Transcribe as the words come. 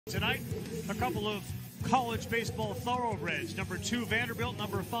Tonight, a couple of college baseball thoroughbreds. Number 2, Vanderbilt.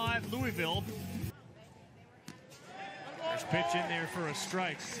 Number 5, Louisville. There's pitch in there for a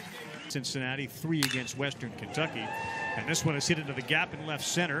strike. Cincinnati, 3 against Western Kentucky. And this one is hit into the gap in left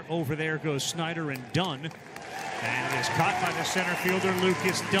center. Over there goes Snyder and Dunn. And it is caught by the center fielder,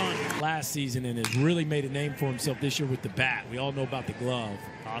 Lucas Dunn. Last season and has really made a name for himself this year with the bat. We all know about the glove.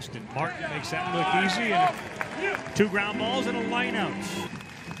 Austin Martin makes that look easy. And 2 ground balls and a line out.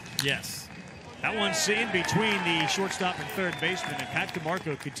 Yes. That one's in between the shortstop and third baseman, and Pat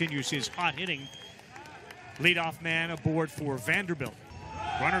DeMarco continues his hot hitting. Leadoff man aboard for Vanderbilt.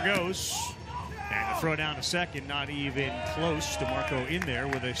 Runner goes, and the throw down to second, not even close. DeMarco in there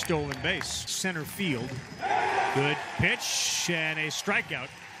with a stolen base. Center field. Good pitch and a strikeout.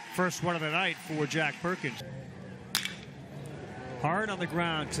 First one of the night for Jack Perkins. Hard on the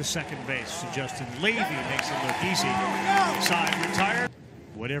ground to second base. And Justin Levy makes it look easy. Side retired.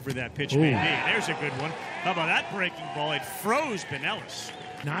 Whatever that pitch may be. There's a good one. How about that breaking ball? It froze Pinellas.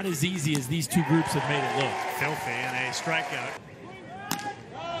 Not as easy as these two groups have made it look. Filthy and a strikeout.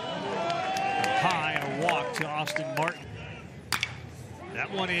 High and a walk to Austin Martin. That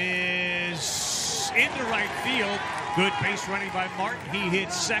one is into right field. Good base running by Martin. He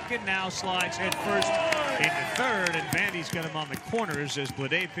hits second, now slides head first into third, and Vandy's got him on the corners as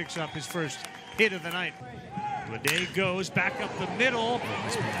Blade picks up his first hit of the night. Blade goes back up the middle.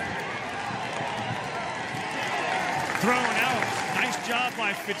 Thrown out. Nice job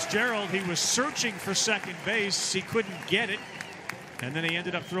by Fitzgerald. He was searching for second base. He couldn't get it. And then he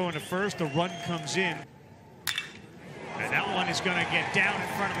ended up throwing to first. The run comes in. And that one is going to get down in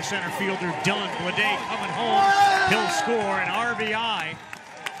front of the center fielder, Dunn. Blade coming home. He'll score an RBI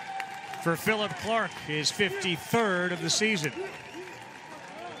for Philip Clark, his 53rd of the season.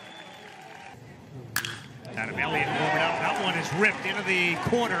 Adam Elliott warming up. That one is ripped into the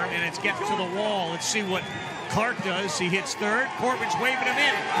corner, and it's getting to the wall. Let's see what Clark does. He hits third. Corbin's waving him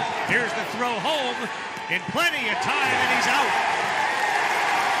in. Here's the throw home in plenty of time, and he's out.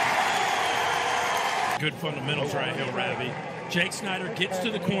 Good fundamentals right here, Ravi. Jake Snyder gets to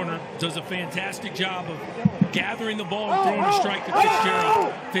the corner, does a fantastic job of gathering the ball and throwing a strike to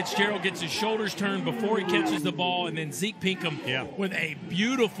Fitzgerald. Fitzgerald gets his shoulders turned before he catches the ball, and then Zeke Pinkham with a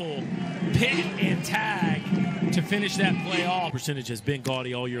beautiful pit and tag to finish that play off. Percentage has been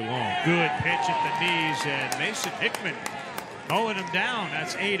gaudy all year long. Good pitch at the knees, and Mason Hickman mowing him down.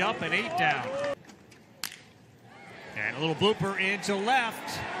 That's 8 up and 8 down. And a little blooper into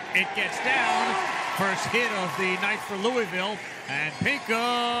left. It gets down. First hit of the night for Louisville, and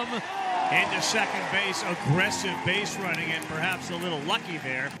Pinkham into second base. Aggressive base running, and perhaps a little lucky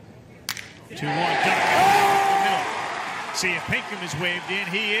there. 2-1 the middle. See if Pinkham is waved in.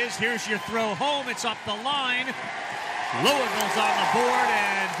 He is. Here's your throw home. It's up the line. Louisville's on the board,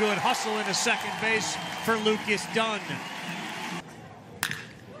 and good hustle into second base for Lucas Dunn.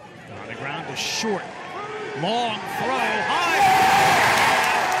 On the ground to short. Long throw. High.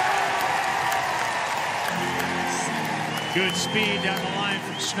 Good speed down the line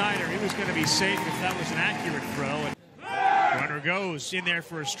from Snyder. He was going to be safe if that was an accurate throw. And runner goes in there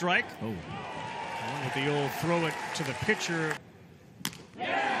for a strike. With the old throw it to the pitcher.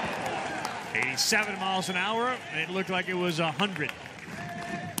 87 miles an hour, and it looked like it was 100.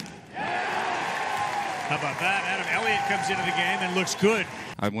 How about that? Adam Elliott comes into the game and looks good.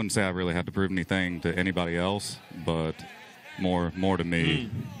 I wouldn't say I really had to prove anything to anybody else, but more to me.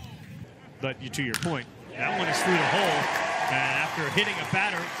 But to your point, that one is through the hole. And after hitting a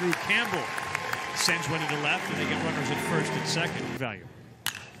batter through Campbell, sends one to the left, and they get runners at first and second. Value.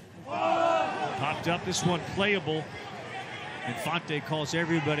 Popped up, this one playable. Infante calls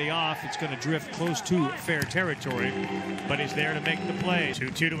everybody off. It's going to drift close to fair territory, but he's there to make the play.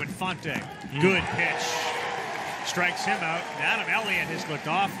 2-2 to Infante. Good pitch. Strikes him out. Adam Elliott has looked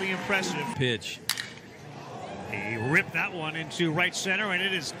awfully impressive. Pitch. He ripped that one into right center, and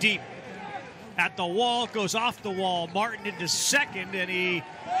it is deep. At the wall, goes off the wall. Martin into second, and he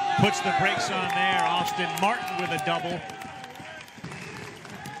puts the brakes on there. Austin Martin with a double.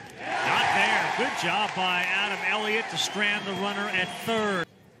 Not there. Good job by Adam Elliott to strand the runner at third.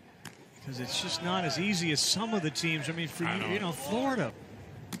 Because it's just not as easy as some of the teams. I mean, for you know, Florida.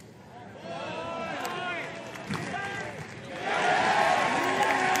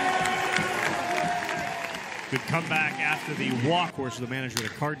 Good comeback after the walk. Of course, the manager of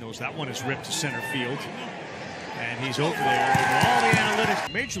the Cardinals. That one is ripped to center field. And he's over there with all the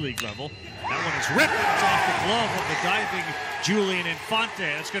analytics. Major League level. That one is ripped. It's off the glove of the diving Julian Infante.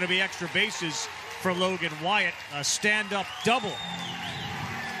 That's going to be extra bases for Logan Wyatt. A stand-up double.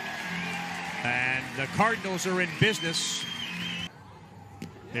 And the Cardinals are in business.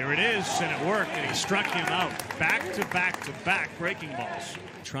 There it is, and it worked, and he struck him out. Back-to-back-to-back breaking balls.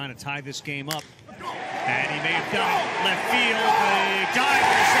 Trying to tie this game up. And he may have done it. Left field, a dive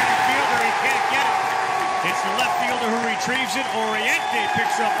to the center fielder, he can't get it. It's the left fielder who retrieves it. Oriente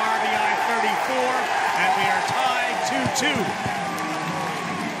picks up RBI 34, and we are tied 2-2.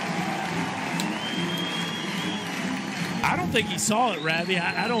 I don't think he saw it, Ravi.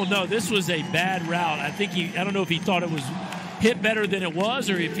 I don't know. This was a bad route. I don't know if he thought it was hit better than it was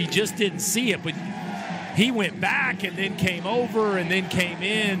or if he just didn't see it, but he went back and then came over and then came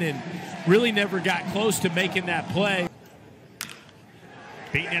in and really never got close to making that play.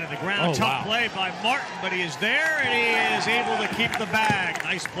 Beaten into the ground. Tough play by Martin, but he is there and he is able to keep the bag.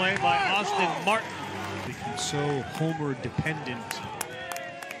 Nice play by Austin Martin. Become so homer dependent.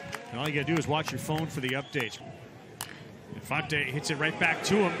 And all you got to do is watch your phone for the updates. Infante hits it right back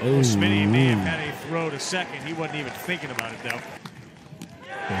to him. Smitty may have had a throw to second. He wasn't even thinking about it, though.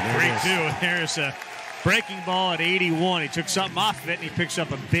 3-2. There's a breaking ball at 81. He took something off of it, and he picks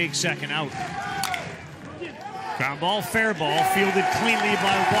up a big second out. Ground ball, fair ball, fielded cleanly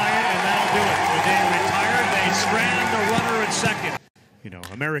by Wyatt, and that'll do it. When they retire, they strand the runner at second. You know,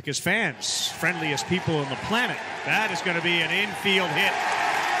 America's fans, friendliest people on the planet. That is going to be an infield hit.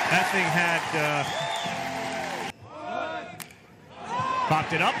 That thing had...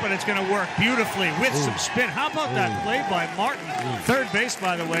 popped it up, but it's going to work beautifully with some spin. How about that play by Martin? Third base,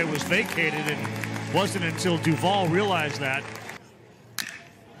 by the way, was vacated, and wasn't until Duvall realized that.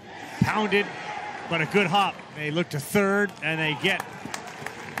 Pounded, but a good hop. They look to third, and they get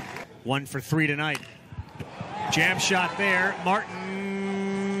 1 for 3 tonight. Jam shot there.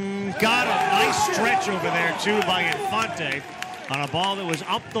 Martin got a nice stretch over there, too, by Infante. On a ball that was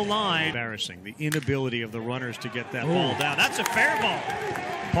up the line. Embarrassing, the inability of the runners to get that ball down. That's a fair ball.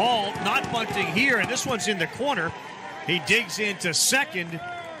 Paul not bunting here, and this one's in the corner. He digs into second,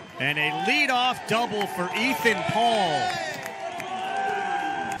 and a leadoff double for Ethan Paul.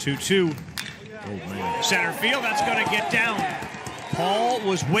 2-2. Center field, that's going to get down. Paul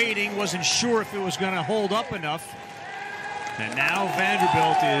was waiting, wasn't sure if it was going to hold up enough. And now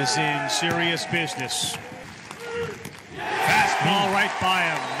Vanderbilt is in serious business. Fastball right by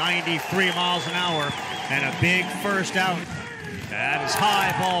him, 93 miles an hour, and a big first out. That is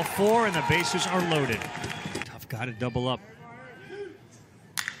high, ball 4, and the bases are loaded. Tough guy to double up.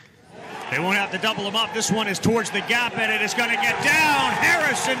 They won't have to double him up. This one is towards the gap, and it is going to get down.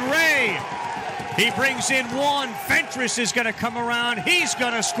 Harrison Ray. He brings in one. Fentress is going to come around. He's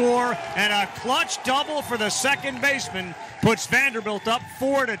going to score, and a clutch double for the second baseman puts Vanderbilt up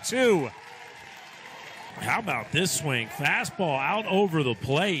 4-2. How about this swing? Fastball out over the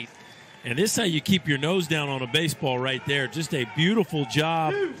plate. And this is how you keep your nose down on a baseball right there. Just a beautiful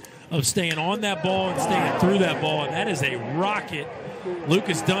job of staying on that ball and staying through that ball. And that is a rocket.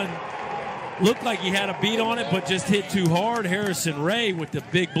 Lucas Dunn looked like he had a beat on it, but just hit too hard. Harrison Ray with the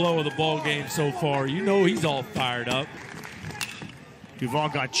big blow of the ball game so far. You know he's all fired up. Duvall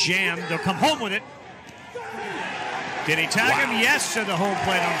got jammed. They'll come home with it. Did he tag him? Yes, said the home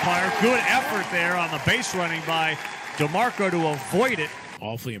plate umpire. Good effort there on the base running by DeMarco to avoid it.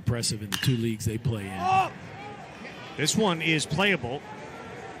 Awfully impressive in the 2 leagues they play in. This one is playable.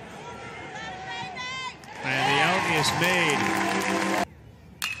 And the out is made.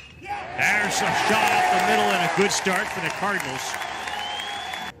 There's a shot up the middle and a good start for the Cardinals.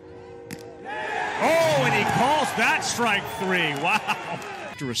 Oh, and he calls that strike 3. Wow.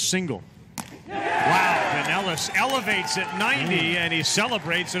 After a single. Wow, Pinellas elevates at 90, and he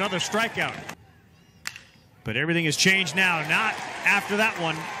celebrates another strikeout. But everything has changed now, not after that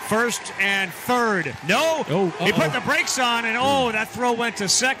one. First and third. No, he put the brakes on, and that throw went to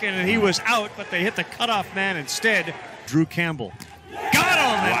second, and he was out, but they hit the cutoff man instead. Drew Campbell. Got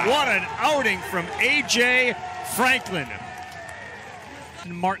him, and what an outing from A.J. Franklin.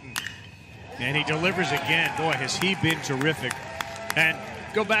 Martin, and he delivers again. Boy, has he been terrific. And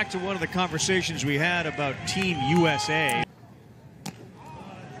go back to one of the conversations we had about Team USA.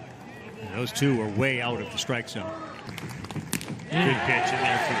 And those two are way out of the strike zone. Good pitch in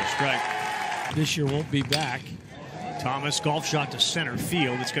there for the strike. This year won't be back. Thomas, golf shot to center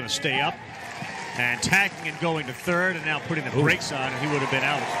field. It's going to stay up. And tagging and going to third, and now putting the brakes on, and he would have been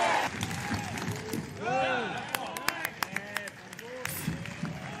out.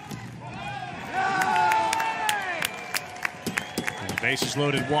 Bases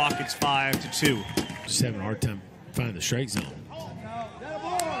loaded walk, it's 5-2. Just having a hard time finding the strike zone.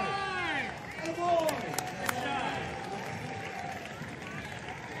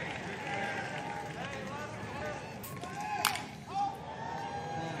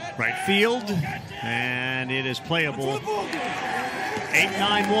 Right field, and it is playable.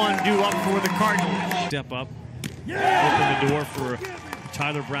 8-9-1 due up for the Cardinals. Step up, open the door for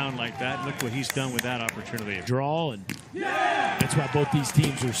Tyler Brown like that. Look what he's done with that opportunity. Draw, and that's why both these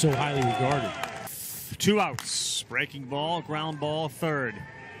teams are so highly regarded. 2 outs. Breaking ball, ground ball, third.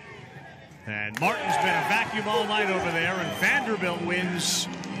 And Martin's been a vacuum all night over there, and Vanderbilt wins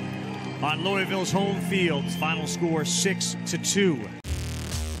on Louisville's home field. Final score 6-2.